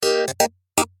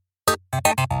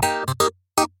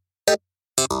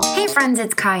friends,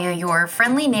 it's Kaya, your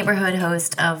friendly neighborhood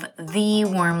host of the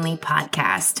Warmly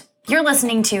podcast. You're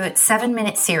listening to 7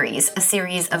 Minute Series, a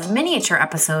series of miniature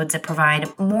episodes that provide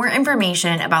more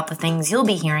information about the things you'll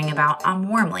be hearing about on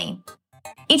Warmly.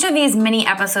 Each of these mini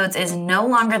episodes is no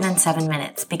longer than 7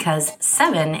 minutes because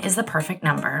 7 is the perfect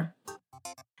number.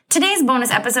 Today's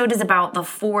bonus episode is about the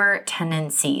 4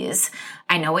 tendencies.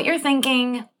 I know what you're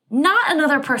thinking. Not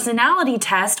another personality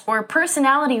test or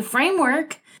personality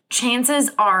framework. Chances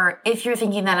are, if you're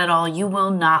thinking that at all, you will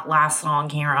not last long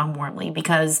here on Warmly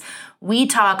because we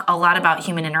talk a lot about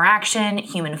human interaction,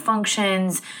 human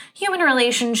functions, human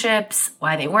relationships,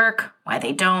 why they work, why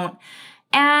they don't,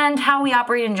 and how we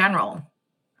operate in general.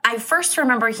 I first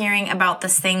remember hearing about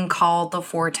this thing called the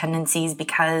 4 tendencies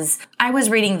because I was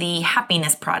reading The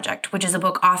Happiness Project, which is a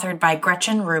book authored by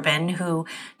Gretchen Rubin, who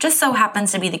just so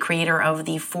happens to be the creator of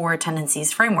the 4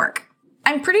 tendencies framework.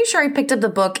 I'm pretty sure I picked up the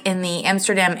book in the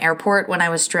Amsterdam airport when I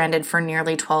was stranded for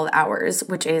nearly 12 hours,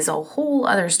 which is a whole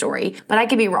other story, but I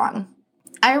could be wrong.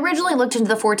 I originally looked into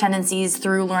the 4 tendencies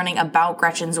through learning about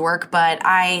Gretchen's work, but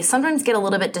I sometimes get a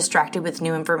little bit distracted with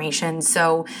new information,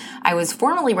 so I was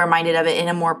formally reminded of it in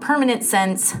a more permanent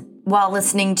sense while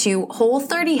listening to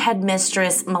Whole30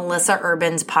 headmistress Melissa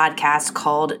Urban's podcast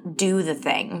called Do the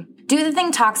Thing. Do the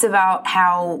Thing talks about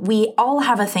how we all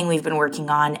have a thing we've been working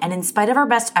on, and in spite of our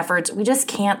best efforts, we just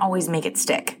can't always make it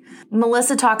stick.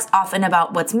 Melissa talks often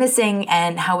about what's missing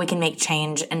and how we can make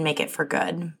change and make it for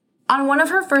good. On one of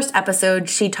her first episodes,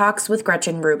 she talks with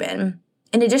Gretchen Rubin.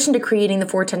 In addition to creating the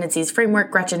 4 Tendencies framework,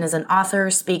 Gretchen is an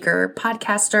author, speaker,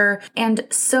 podcaster, and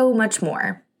so much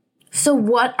more. So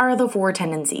what are the 4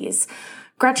 tendencies?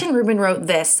 Gretchen Rubin wrote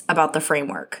this about the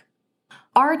framework.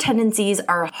 Our tendencies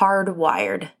are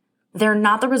hardwired. They're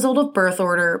not the result of birth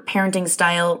order, parenting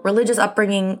style, religious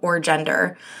upbringing, or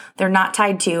gender. They're not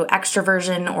tied to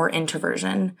extroversion or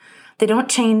introversion. They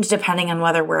don't change depending on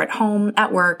whether we're at home,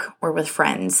 at work, or with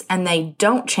friends, and they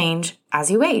don't change as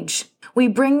you age. We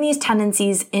bring these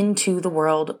tendencies into the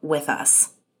world with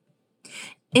us.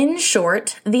 In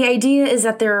short, the idea is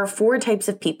that there are 4 types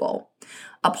of people: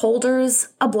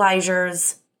 upholders,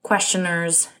 obligers,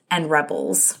 questioners, and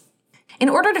rebels. In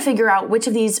order to figure out which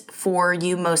of these 4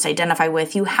 you most identify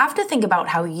with, you have to think about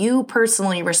how you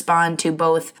personally respond to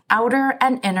both outer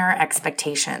and inner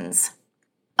expectations.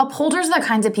 Upholders are the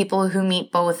kinds of people who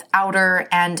meet both outer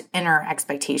and inner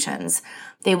expectations.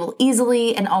 They will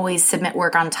easily and always submit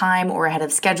work on time or ahead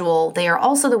of schedule. They are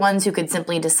also the ones who could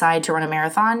simply decide to run a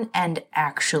marathon and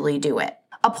actually do it.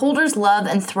 Upholders love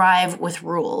and thrive with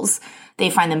rules. They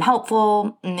find them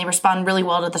helpful, and they respond really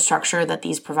well to the structure that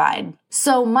these provide.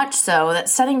 So much so that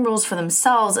setting rules for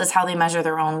themselves is how they measure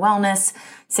their own wellness,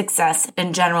 success,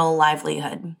 and general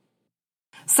livelihood.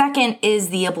 Second is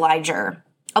the obliger.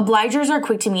 Obligers are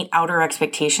quick to meet outer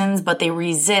expectations, but they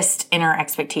resist inner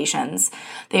expectations.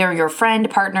 They are your friend,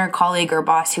 partner, colleague, or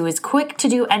boss who is quick to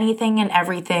do anything and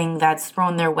everything that's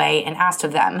thrown their way and asked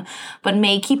of them, but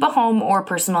may keep a home or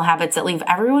personal habits that leave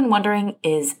everyone wondering,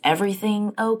 is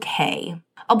everything okay?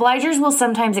 Obligers will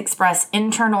sometimes express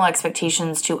internal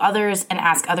expectations to others and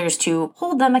ask others to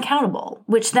hold them accountable,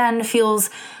 which then feels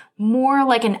more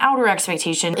like an outer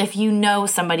expectation if you know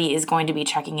somebody is going to be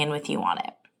checking in with you on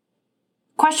it.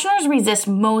 Questioners resist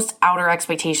most outer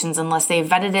expectations unless they've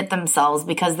vetted it themselves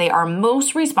because they are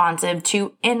most responsive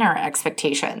to inner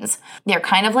expectations. They're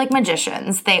kind of like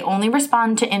magicians. They only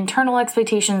respond to internal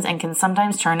expectations and can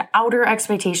sometimes turn outer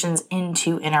expectations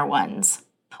into inner ones.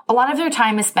 A lot of their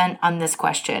time is spent on this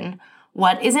question: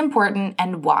 what is important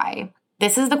and why?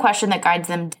 This is the question that guides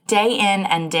them day in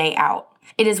and day out.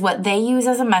 It is what they use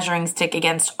as a measuring stick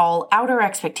against all outer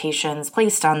expectations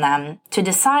placed on them to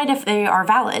decide if they are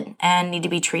valid and need to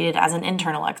be treated as an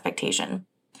internal expectation.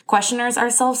 Questioners are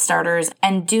self-starters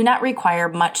and do not require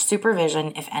much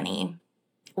supervision, if any.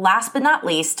 Last but not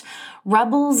least,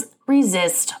 rebels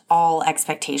resist all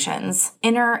expectations,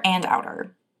 inner and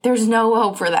outer. There's no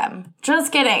hope for them.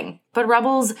 Just kidding. But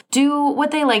rebels do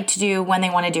what they like to do when they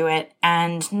want to do it,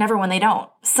 and never when they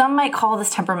don't. Some might call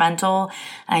this temperamental,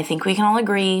 and I think we can all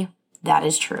agree that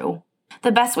is true.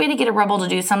 The best way to get a rebel to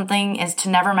do something is to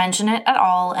never mention it at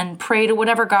all and pray to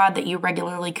whatever God that you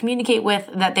regularly communicate with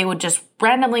that they would just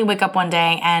randomly wake up one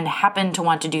day and happen to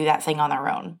want to do that thing on their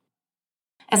own.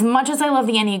 As much as I love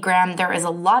the Enneagram, there is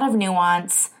a lot of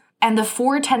nuance, and the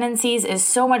 4 tendencies is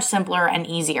so much simpler and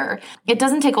easier. It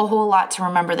doesn't take a whole lot to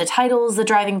remember the titles, the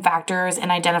driving factors, and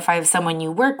identify if someone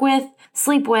you work with,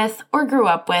 sleep with, or grew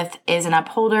up with is an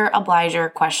upholder, obliger,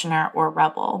 questioner, or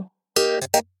rebel.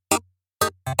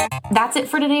 That's it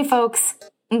for today, folks.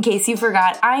 In case you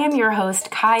forgot, I am your host,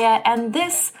 Kaya, and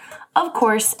this, of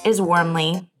course, is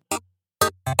Warmly.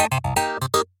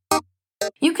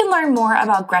 You can learn more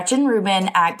about Gretchen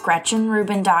Rubin at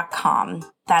GretchenRubin.com.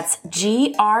 That's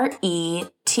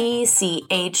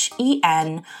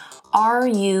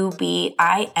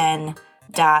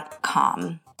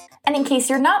GretchenRubin.com. And in case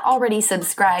you're not already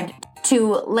subscribed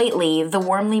to Lately, the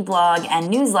Warmly blog and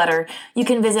newsletter, you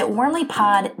can visit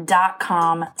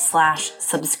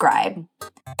warmlypod.com/subscribe.